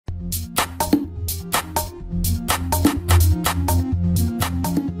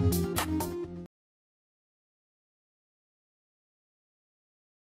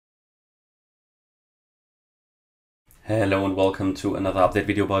Hello and welcome to another update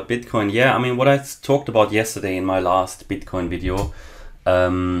video about Bitcoin. Yeah, I mean, what I talked about yesterday in my last Bitcoin video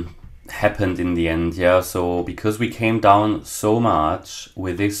happened in the end. Yeah, so because we came down so much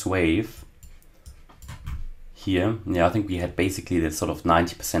with this wave here, yeah, I think we had basically this sort of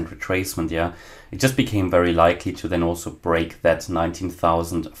 90% retracement. Yeah, it just became very likely to then also break that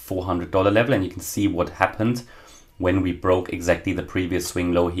 $19,400 level, and you can see what happened when we broke exactly the previous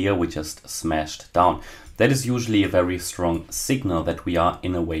swing low here. We just smashed down. That is usually a very strong signal that we are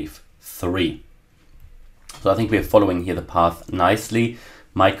in a wave 3. So I think we are following here the path nicely.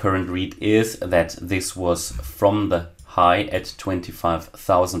 My current read is that this was from the high at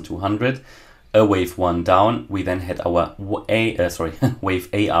 25,200, a wave 1 down. We then had our wave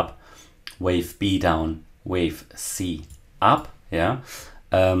A up, wave B down, wave C up. Yeah,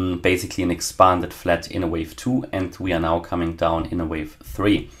 basically an expanded flat in a wave 2, and we are now coming down in a wave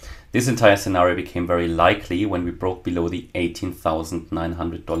 3. This entire scenario became very likely when we broke below the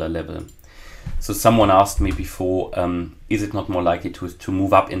 $18,900 level. So someone asked me before, is it not more likely to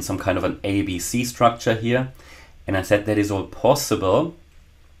move up in some kind of an ABC structure here? And I said that is all possible,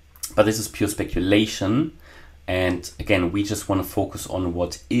 but this is pure speculation. And again, we just want to focus on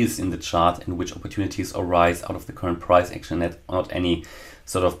what is in the chart and which opportunities arise out of the current price action, not any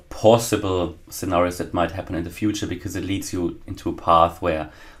sort of possible scenarios that might happen in the future, because it leads you into a path where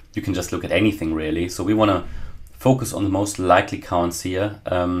you can just look at anything really. So we want to focus on the most likely counts here.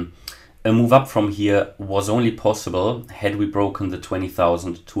 A move up from here was only possible had we broken the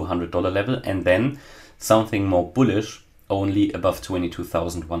 $20,200 level, and then something more bullish only above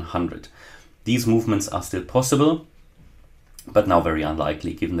 22,100. These movements are still possible, but now very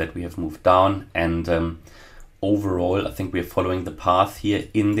unlikely given that we have moved down. And overall, I think we are following the path here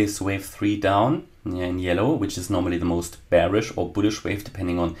in this wave 3 down, yeah, in yellow, which is normally the most bearish or bullish wave,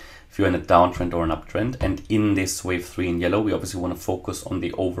 depending on if you're in a downtrend or an uptrend. And in this wave 3 in yellow, we obviously want to focus on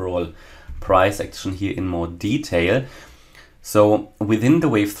the overall price action here in more detail. So within the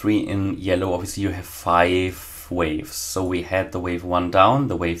wave 3 in yellow, obviously you have 5 waves. So we had the wave 1 down,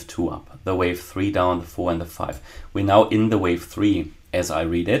 the wave 2 up, the wave 3 down, the 4 and the 5. We're now in the wave 3 as I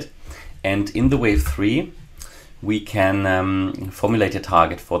read it. And in the wave 3, we can formulate a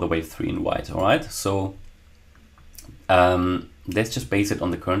target for the wave 3 in white. All right, so let's just base it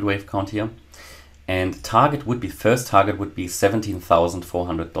on the current wave count here. And first target would be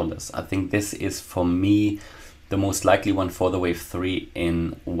 $17,400. I think this is, for me, the most likely one for the wave 3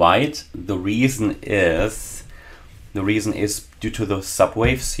 in white. The reason is due to the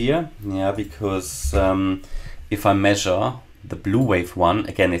subwaves here. Yeah, because if I measure the blue wave 1,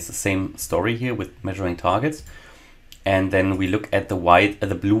 again, it's the same story here with measuring targets. And then we look at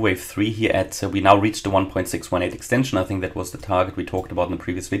the blue wave 3 here at, we now reached the 1.618 extension. I think that was the target we talked about in the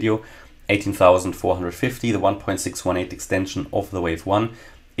previous video, 18,450. The 1.618 extension of the wave 1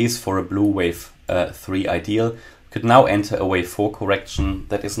 is for a blue wave 3 ideal. Could now enter a wave 4 correction.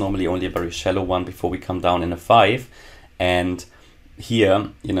 That is normally only a very shallow one before we come down in a 5. And here,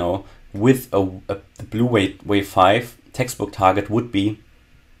 you know, with the blue wave 5, textbook target would be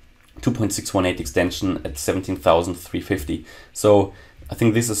 2.618 extension at 17,350. So I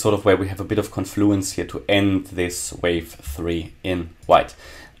think this is sort of where we have a bit of confluence here to end this wave 3 in white.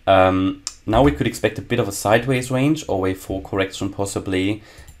 Now we could expect a bit of a sideways range or wave 4 correction possibly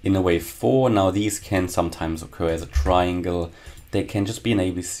in a wave 4. Now these can sometimes occur as a triangle. They can just be an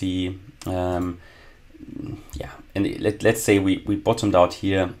ABC. Yeah, and let's say we bottomed out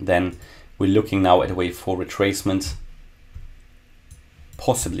here, then we're looking now at a wave 4 retracement.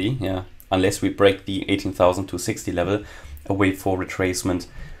 Possibly, yeah, unless we break the 18,260 level, a wave 4 retracement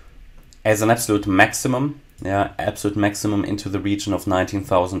as an absolute maximum, yeah, absolute maximum into the region of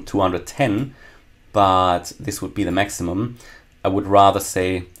 19,210, but this would be the maximum. I would rather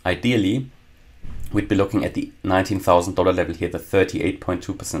say, ideally, we'd be looking at the $19,000 level here, the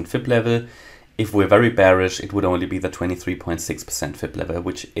 38.2% FIB level. If we're very bearish, it would only be the 23.6% FIB level,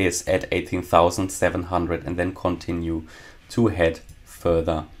 which is at 18,700, and then continue to head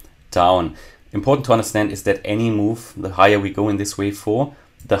further down. Important to understand is that any move, the higher we go in this wave 4,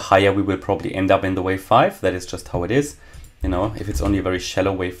 the higher we will probably end up in the wave 5. That is just how it is. You know, if it's only a very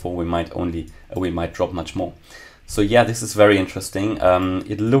shallow wave 4, we might drop much more. So yeah, this is very interesting.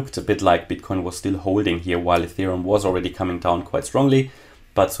 It looked a bit like Bitcoin was still holding here while Ethereum was already coming down quite strongly,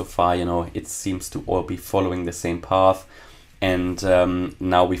 but so far, you know, it seems to all be following the same path. And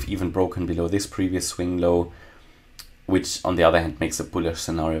now we've even broken below this previous swing low, which on the other hand makes a bullish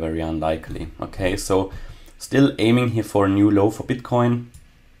scenario very unlikely. Okay, so still aiming here for a new low for Bitcoin,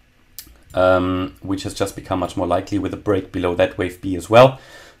 which has just become much more likely with a break below that wave B as well.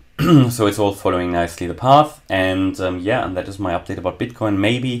 So it's all following nicely the path. And yeah, and that is my update about Bitcoin.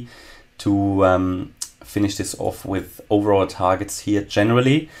 Maybe to finish this off with overall targets here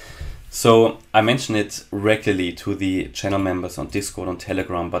generally. So I mention it regularly to the channel members on Discord, on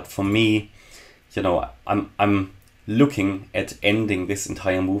Telegram, but for me, you know, I'm looking at ending this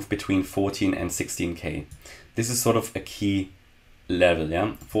entire move between 14 and 16k. This is sort of a key level,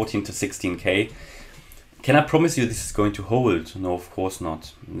 yeah, 14 to 16k. Can I promise you this is going to hold? No, of course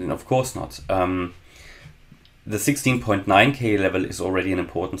not. Of course not. The 16.9k level is already an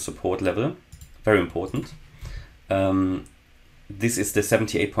important support level, very important. This is the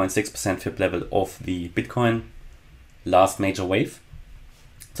 78.6% FIB level of the Bitcoin last major wave.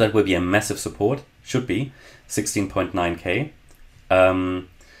 So that will be a massive support, should be 16.9k.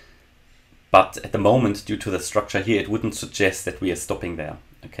 But at the moment, due to the structure here, it wouldn't suggest that we are stopping there.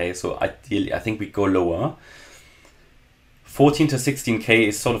 Okay, so ideally, I think we go lower. 14 to 16k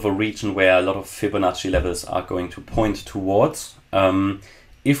is sort of a region where a lot of Fibonacci levels are going to point towards.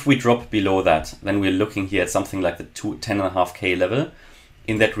 If we drop below that, then we're looking here at something like the 10.5k level.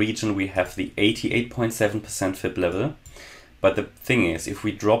 In that region, we have the 88.7% FIB level. But the thing is, if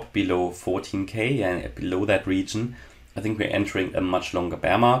we drop below 14k and below that region, I think we're entering a much longer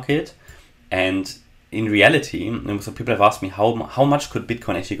bear market. And in reality, so people have asked me how much could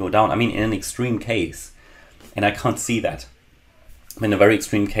Bitcoin actually go down? I mean, in an extreme case, and I can't see that. In a very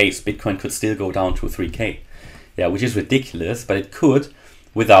extreme case, Bitcoin could still go down to 3k. Yeah, which is ridiculous, but it could,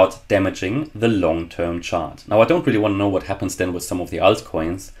 without damaging the long-term chart. Now, I don't really want to know what happens then with some of the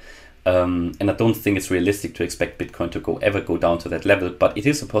altcoins, and I don't think it's realistic to expect Bitcoin to ever go down to that level, but it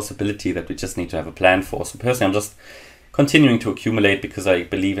is a possibility that we just need to have a plan for. So personally, I'm just continuing to accumulate because I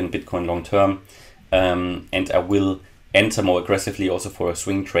believe in Bitcoin long-term, and I will enter more aggressively also for a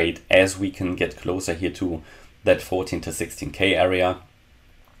swing trade as we can get closer here to that 14 to 16k area.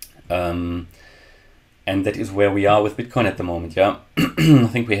 And that is where we are with Bitcoin at the moment, yeah. I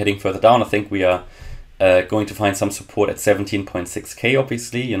think we're heading further down. I think we are going to find some support at 17.6k,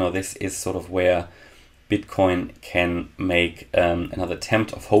 obviously. You know, this is sort of where Bitcoin can make another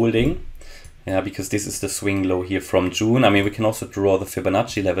attempt of holding. Yeah, because this is the swing low here from June. I mean, we can also draw the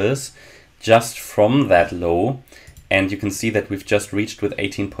Fibonacci levels just from that low. And you can see that we've just reached with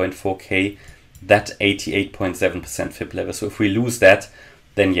 18.4k that 88.7% FIB level. So if we lose that,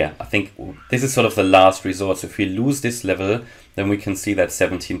 then yeah, I think this is sort of the last resort. So if we lose this level, then we can see that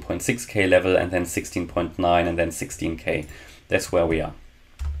 17.6k level and then 16.9 and then 16k. That's where we are.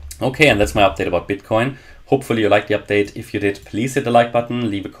 Okay, and that's my update about Bitcoin. Hopefully you liked the update. If you did, please hit the like button,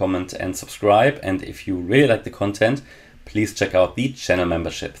 leave a comment and subscribe. And if you really like the content, please check out the channel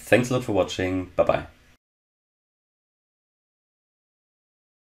membership. Thanks a lot for watching. Bye-bye.